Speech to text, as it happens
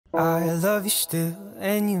I love you still,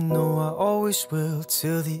 and you know I always will.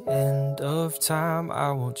 Till the end of time,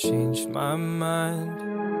 I won't change my mind.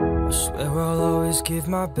 I swear I'll always give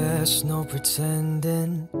my best, no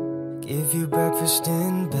pretending. Give you breakfast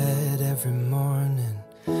in bed every morning.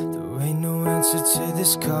 There ain't no answer to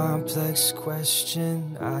this complex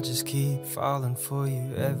question. I just keep falling for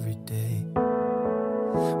you every day.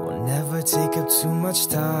 We'll never take up too much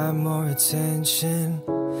time or attention.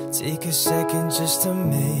 Take a second just to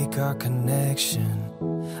make our connection.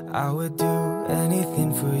 I would do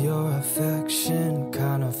anything for your affection.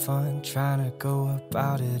 Kinda fun trying to go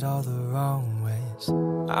about it all the wrong ways.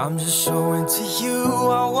 I'm just so into you,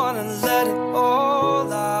 I wanna let it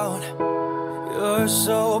all out. You're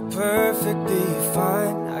so perfectly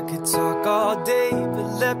fine. I could talk all day, but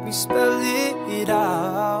let me spell it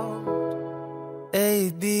out.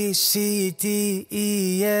 A, B, C, D,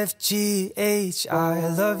 E, F, G, H. I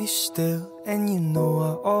love you still, and you know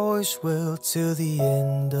I always will. Till the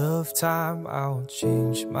end of time, I won't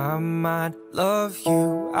change my mind. Love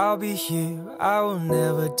you, I'll be here, I will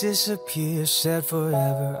never disappear. Said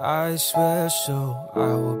forever, I swear, so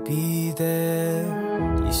I will be there.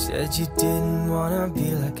 You said you didn't wanna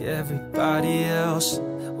be like everybody else.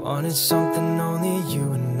 Wanted something only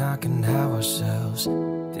you and I can have ourselves.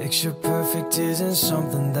 Picture perfect isn't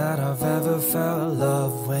something that I've ever felt.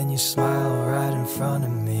 Love when you smile right in front of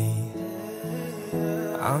me.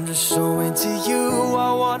 I'm just so into you,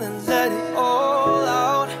 I wanna let it all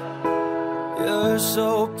out. You're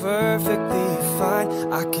so perfectly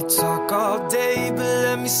fine. I could talk all day, but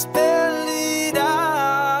let me spell it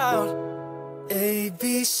out. A,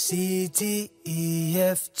 B, C, D, E,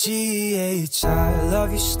 F, G, H. I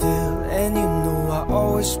love you still, and you know I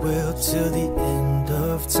always will. Till the end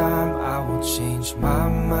of time, I won't change my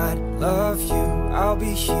mind. Love you, I'll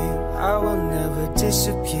be here, I will never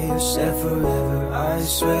disappear. Said forever, I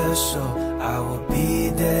swear, so I will be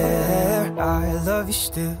there. I love you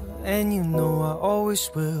still, and you know I always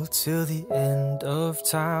will. Till the end of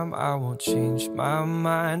time, I won't change my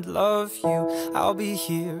mind. Love you, I'll be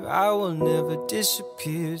here, I will never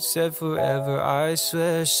disappear. Said forever, I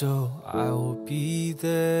swear, so I will be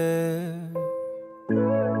there.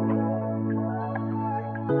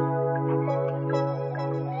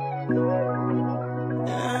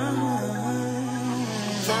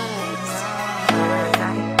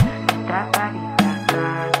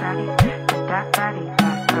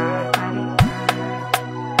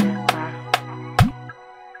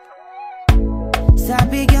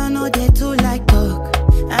 Sabi girl no dey too like talk.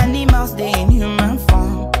 Animals dey in human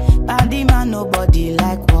form. Body man nobody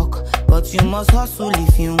like work, but you must hustle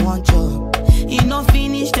if you want job. You no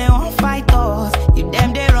finish they won't fight us. If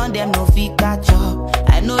them they run them no fit catch up.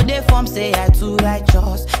 I know they form say I too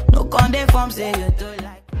righteous. No con they form say you too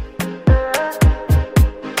like.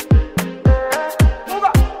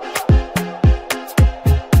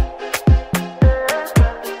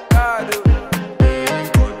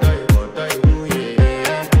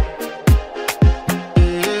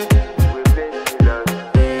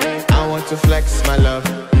 To flex my love,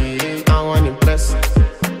 I want to impress,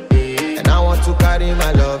 and I want to carry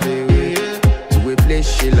my love away to a place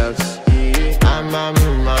she loves.